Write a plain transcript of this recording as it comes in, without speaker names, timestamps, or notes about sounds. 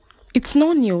It's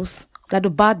no news that the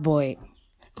bad boy,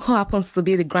 who happens to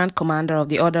be the Grand Commander of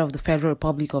the Order of the Federal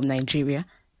Republic of Nigeria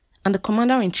and the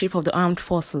Commander-in-Chief of the Armed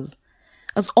Forces,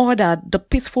 has ordered the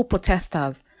peaceful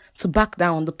protesters to back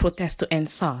down on the protest to end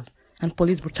SARS and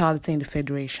police brutality in the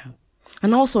Federation,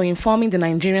 and also informing the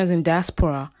Nigerians in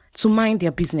diaspora to mind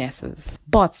their businesses.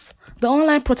 But the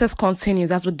online protest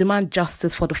continues as we demand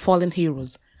justice for the fallen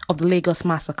heroes of the Lagos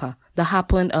massacre that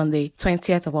happened on the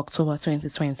 20th of October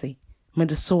 2020. May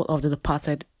the soul of the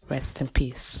departed rest in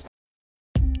peace.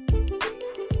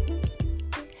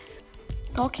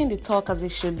 Talking the talk as it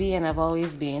should be and have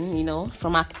always been,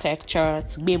 from architecture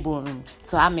to Bebun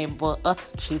to Amebo,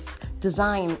 Earth Chief,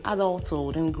 design,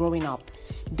 adulthood, and growing up.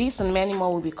 This and many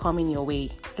more will be coming your way.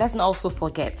 Let's not also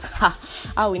forget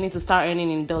how we need to start earning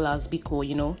in dollars because,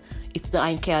 it's the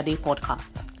Ainke Ade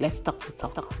podcast. Let's talk.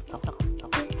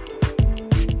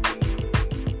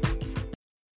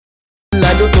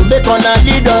 To make una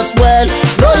lead us well.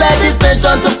 Don't let this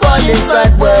nation to fall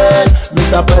inside well.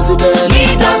 Mr. President,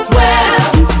 lead us well.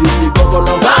 If you be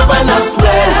governor, govern us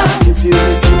well. If you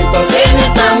be senator,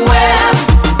 senate well.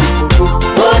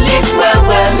 Police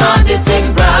well, not they take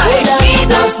bribe.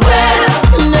 Lead us well.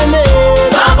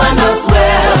 Govern us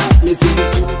well. If you be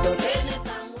senator, senate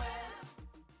well.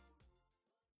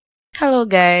 Hello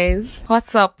guys,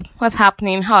 what's up? What's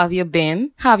happening? How have you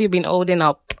been? How have you been holding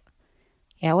up?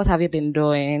 Yeah, what have you been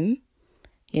doing?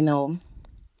 In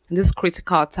these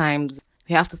critical times,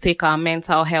 we have to take our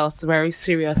mental health very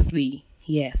seriously.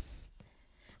 Yes.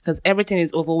 Because everything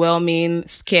is overwhelming,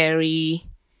 scary.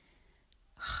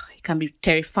 It can be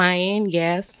terrifying,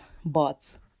 yes.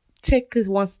 But take it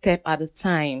one step at a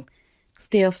time.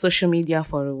 Stay off social media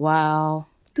for a while.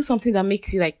 Do something that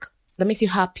makes you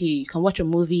happy. You can watch a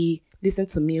movie, listen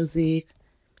to music,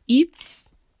 eat.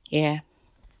 Yeah.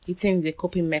 Eating is a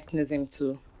coping mechanism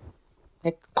too.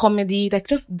 Like comedy,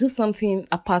 just do something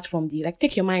apart from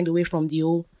take your mind away from the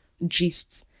whole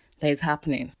gist that is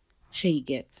happening. Sure you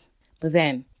get. But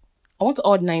then, I want to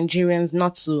urge Nigerians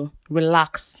not to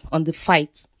relax on the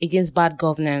fight against bad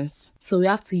governance. So we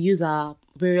have to use our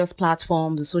various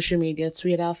platforms, the social media,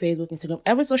 Twitter, Facebook, Instagram,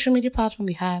 every social media platform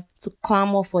we have to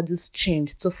clamor for this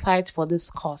change, to fight for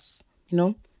this cause.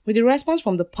 With the response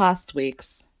from the past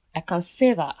weeks, I can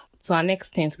say that to an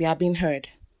extent, we are being heard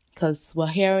because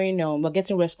we're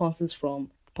getting responses from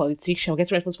politicians, we're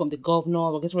getting responses from the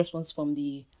governor, we're getting responses from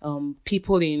the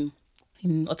people in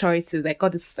authorities, like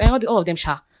all of them.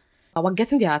 We're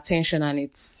getting their attention, and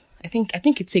I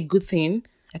think it's a good thing.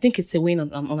 I think it's a win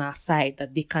on our side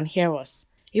that they can hear us,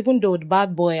 even though the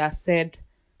bad boy has said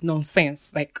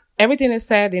nonsense. Like everything he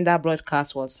said in that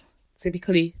broadcast was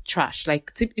typically trash.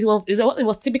 Like it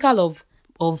was typical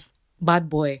of bad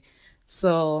boy.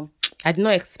 So I did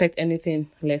not expect anything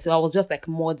less. So I was just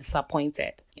more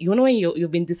disappointed. When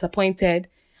you've been disappointed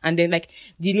and then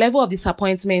the level of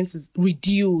disappointment is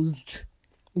reduced.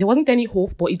 There wasn't any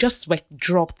hope, but it just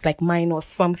dropped minus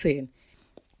something.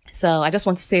 So I just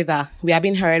want to say that we are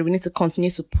being heard. We need to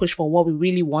continue to push for what we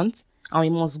really want, and we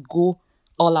must go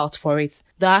all out for it.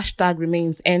 The hashtag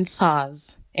remains end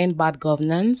SARS, end bad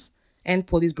governance, end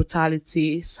police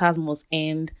brutality. SARS must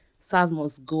end. SARS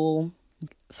must go.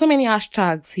 So many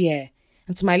hashtags here.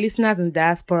 And to my listeners in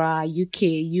diaspora, UK,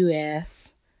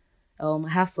 US, I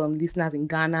have some listeners in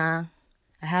Ghana.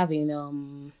 I have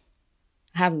in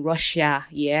Russia,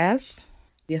 yes.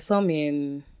 There's some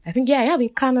I have in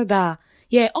Canada.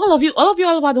 Yeah, all of you all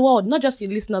over the world, not just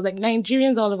your listeners,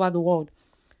 Nigerians all over the world.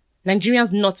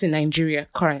 Nigerians not in Nigeria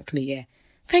currently, yeah.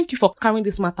 Thank you for carrying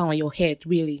this matter on your head,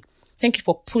 really. Thank you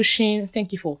for pushing.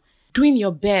 Thank you for doing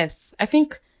your best. I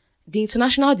think the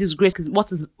international disgrace is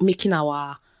what is making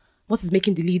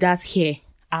the leaders here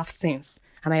have sense.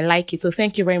 And I like it. So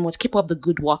thank you very much. Keep up the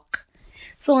good work.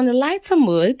 So on a lighter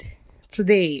mood,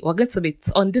 today,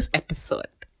 on this episode,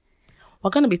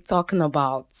 we're going to be talking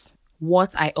about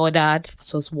what I ordered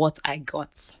versus what I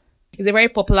got. It's a very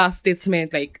popular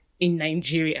statement in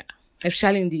Nigeria,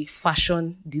 especially in the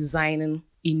fashion designing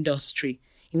industry.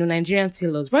 Nigerian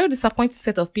tailors, very disappointed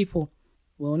set of people.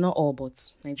 Well, not all,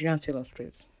 but Nigerian tailors,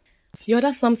 please. You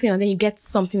order something and then you get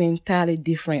something entirely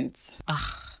different.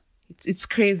 It's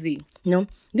crazy.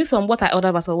 This one, what I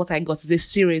ordered versus what I got is a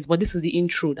series, but this is the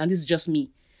intro and this is just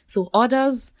me. So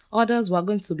others were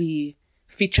going to be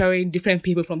featuring different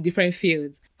people from different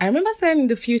fields. I remember saying in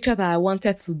the future that I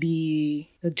wanted to be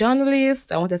a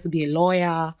journalist, I wanted to be a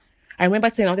lawyer. I remember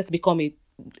saying I wanted to become a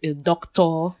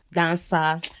doctor, dancer.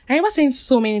 I remember saying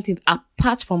so many things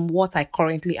apart from what I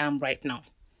currently am right now.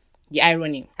 The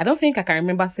irony. I don't think I can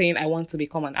remember saying I want to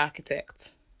become an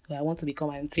architect or I want to become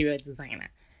an interior designer.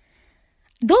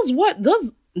 Those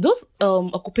those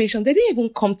occupations, they didn't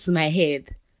even come to my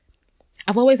head.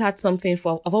 I've always had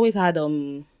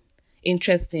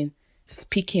interest in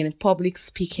speaking, public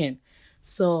speaking.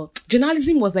 So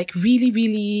journalism was like really,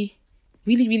 really,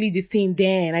 really, really the thing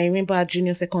then. I remember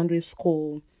junior secondary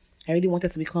school, I really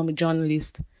wanted to become a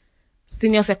journalist.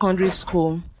 Senior secondary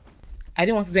school, I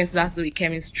didn't want to do anything that to do with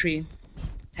chemistry.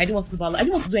 I didn't want to do biology. I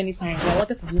didn't want to do any science. I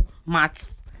wanted to do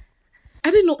maths.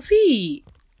 I didn't know. See,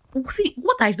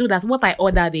 what I do, that's what I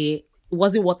ordered. It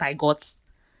wasn't what I got.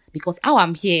 Because how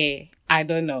I'm here, I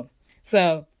don't know.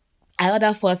 So I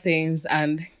ordered 4 things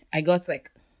and I got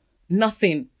like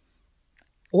nothing.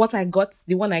 What I got,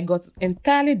 the one I got,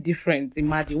 entirely different.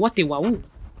 Imagine what a wahoo.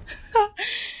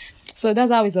 So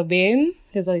that's how it's been.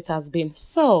 That's how it has been.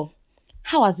 So,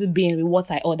 how has it been with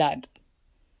what I ordered?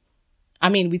 I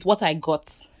mean, with what I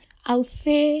got. I'll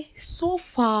say so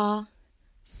far,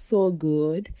 so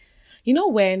good. You know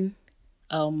when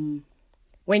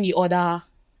you order,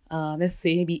 let's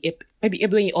say maybe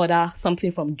when you order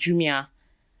something from Jumia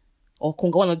or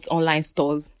Konga, one of these online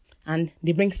stores, and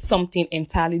they bring something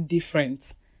entirely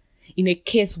different. In a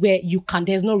case where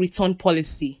there's no return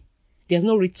policy, there's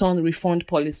no return refund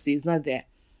policy, it's not there.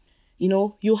 You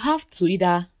know, you have to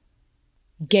either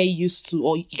get used to,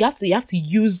 or you have to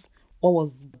use what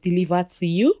was delivered to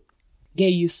you,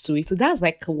 get used to it. So that's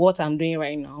like what I'm doing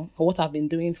right now, or what I've been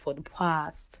doing for the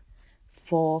past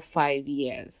 4-5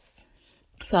 years.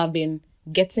 So I've been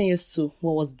getting used to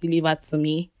what was delivered to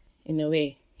me in a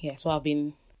way. Yeah, so I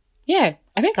think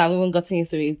I've even gotten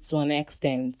used to it to an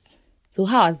extent. So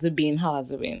how has it been?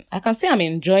 I can say I'm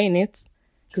enjoying it,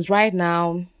 because right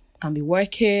now I can be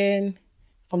working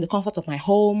from the comfort of my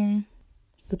home,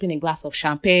 sipping a glass of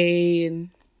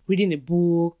champagne, reading a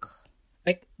book,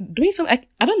 like doing something. Like,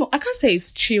 I don't know, I can't say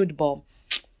it's chilled, but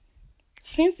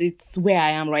since it's where I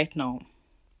am right now,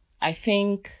 I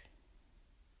think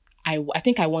I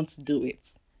want to do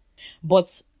it.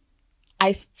 But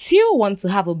I still want to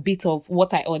have a bit of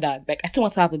what I ordered. Like, I still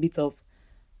want to have a bit of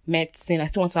medicine. I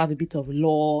still want to have a bit of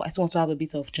law. I still want to have a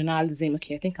bit of journalism.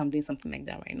 Okay, I think I'm doing something like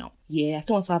that right now. Yeah, I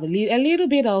still want to have a little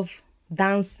bit of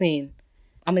dancing.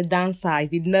 I'm a dancer.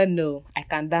 If you did not know, I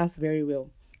can dance very well.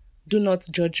 Do not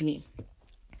judge me.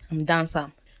 I'm a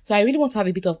dancer. So I really want to have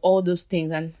a bit of all those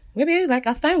things. And maybe like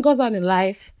as time goes on in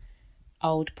life,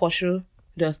 I would pursue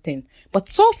those things. But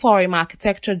so far in my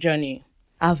architecture journey,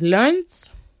 I've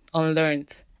learned,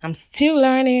 unlearned. I'm still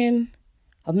learning.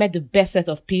 I've met the best set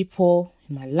of people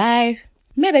in my life.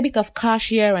 Made a bit of cash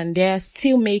here and there.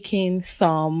 Still making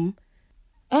some.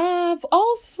 I've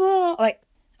also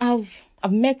I've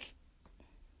met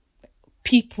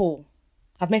people.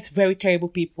 I've met very terrible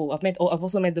people. I've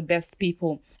also met the best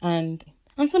people and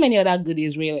so many other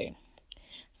goodies really.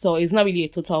 So it's not really a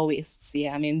total waste.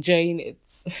 Yeah, I'm enjoying it.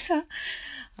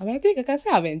 I think I can say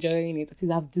I'm enjoying it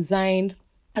because I've designed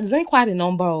quite a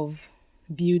number of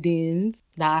buildings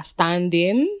that are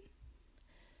standing.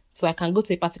 So I can go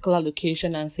to a particular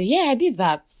location and say, yeah, I did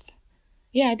that.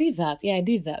 Yeah, I did that. Yeah, I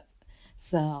did that.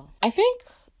 So I think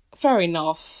fair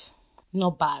enough.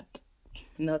 Not bad.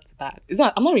 Not bad.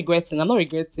 I'm not regretting,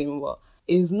 but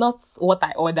it's not what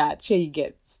I ordered. Sure, you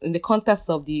get. In the context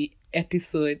of the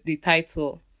episode, the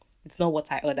title, it's not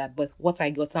what I ordered, but what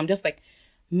I got. So I'm just like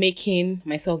making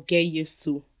myself get used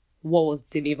to what was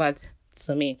delivered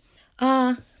to me.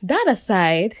 That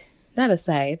aside,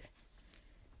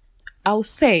 I'll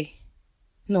say,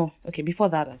 no, okay, before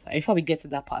we get to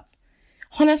that part,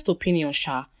 honest opinion,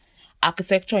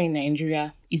 architecture in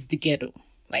Nigeria is the ghetto.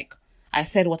 Like, I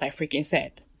said what I freaking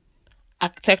said.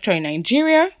 Architecture in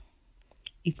Nigeria,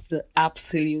 it's the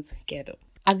absolute ghetto.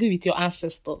 Argue with your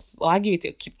ancestors or argue with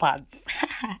your keypads.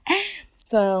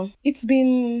 So, it's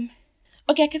been...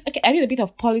 Okay, I did a bit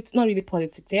of politics, not really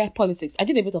politics. Yeah, politics. I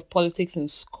did a bit of politics in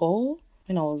school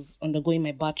when I was undergoing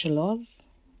my bachelor's.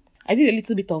 I did a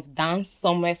little bit of dance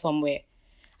somewhere.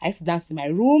 I used to dance in my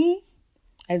room.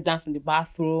 I used to dance in the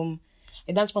bathroom.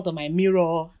 I danced in front of my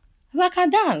mirror. I can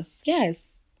dance.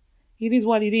 Yes. It is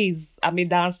what it is. I'm a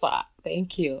dancer.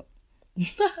 Thank you.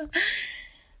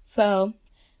 So,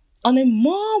 on a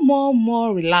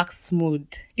more relaxed mood,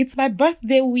 it's my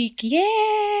birthday week.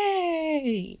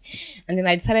 Yay! And then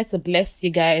I decided to bless you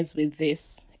guys with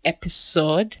this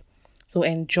episode. So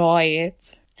enjoy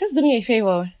it. Just do me a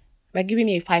favor by giving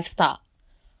me a 5-star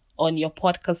on your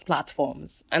podcast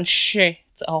platforms and share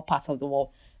to all parts of the world.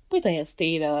 Put it on your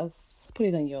status, put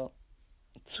it on your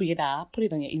Twitter, put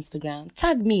it on your Instagram.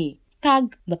 Tag me,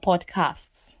 tag the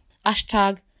podcast.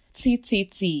 Hashtag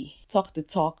TTT, talk the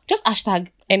talk. Just hashtag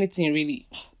anything really.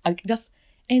 And just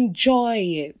enjoy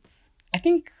it. I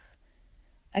think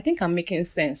I think I'm making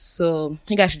sense, so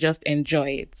you guys should just enjoy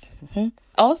it.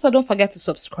 Also, don't forget to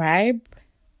subscribe.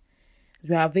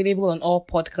 We are available on all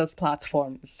podcast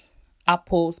platforms: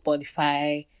 Apple,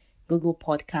 Spotify, Google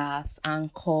Podcasts,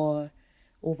 Anchor,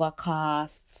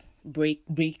 Overcast,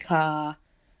 Breaker,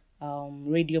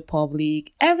 Radio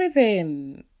Public,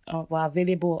 everything. We're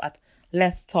available at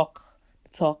Let's Talk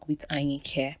with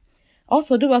Anyike.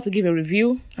 Also, do well to give a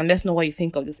review and let us know what you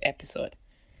think of this episode.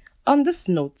 On this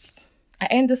note, I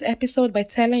end this episode by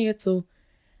telling you to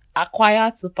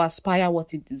acquire to perspire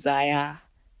what you desire.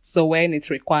 So when it's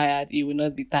required, you will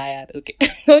not be tired. Okay.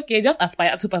 Okay, just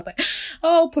aspire to perspire.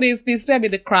 Oh, please, spare me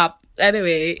the crap.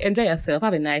 Anyway, enjoy yourself.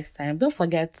 Have a nice time. Don't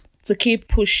forget to keep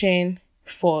pushing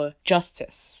for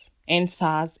justice. End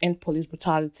SARS, end police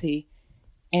brutality,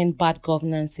 end bad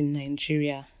governance in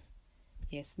Nigeria.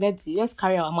 Yes, let's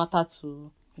carry our matter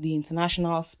to the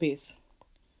international space.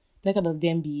 Let all of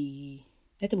them be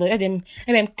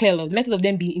clear. Let all of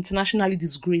them be internationally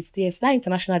disgraced. Yes, that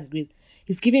international disgrace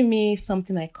is giving me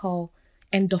something I call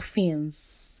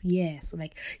endorphins. Yes,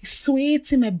 like it's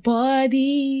sweet in my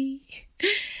body.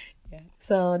 Yeah.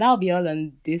 So that'll be all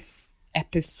on this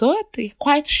episode. It's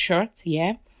quite short,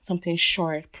 yeah. Something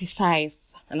short,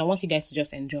 precise, and I want you guys to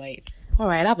just enjoy it.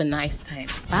 Alright, have a nice time.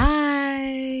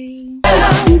 Bye.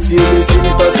 If you listen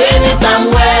to us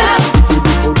anytime,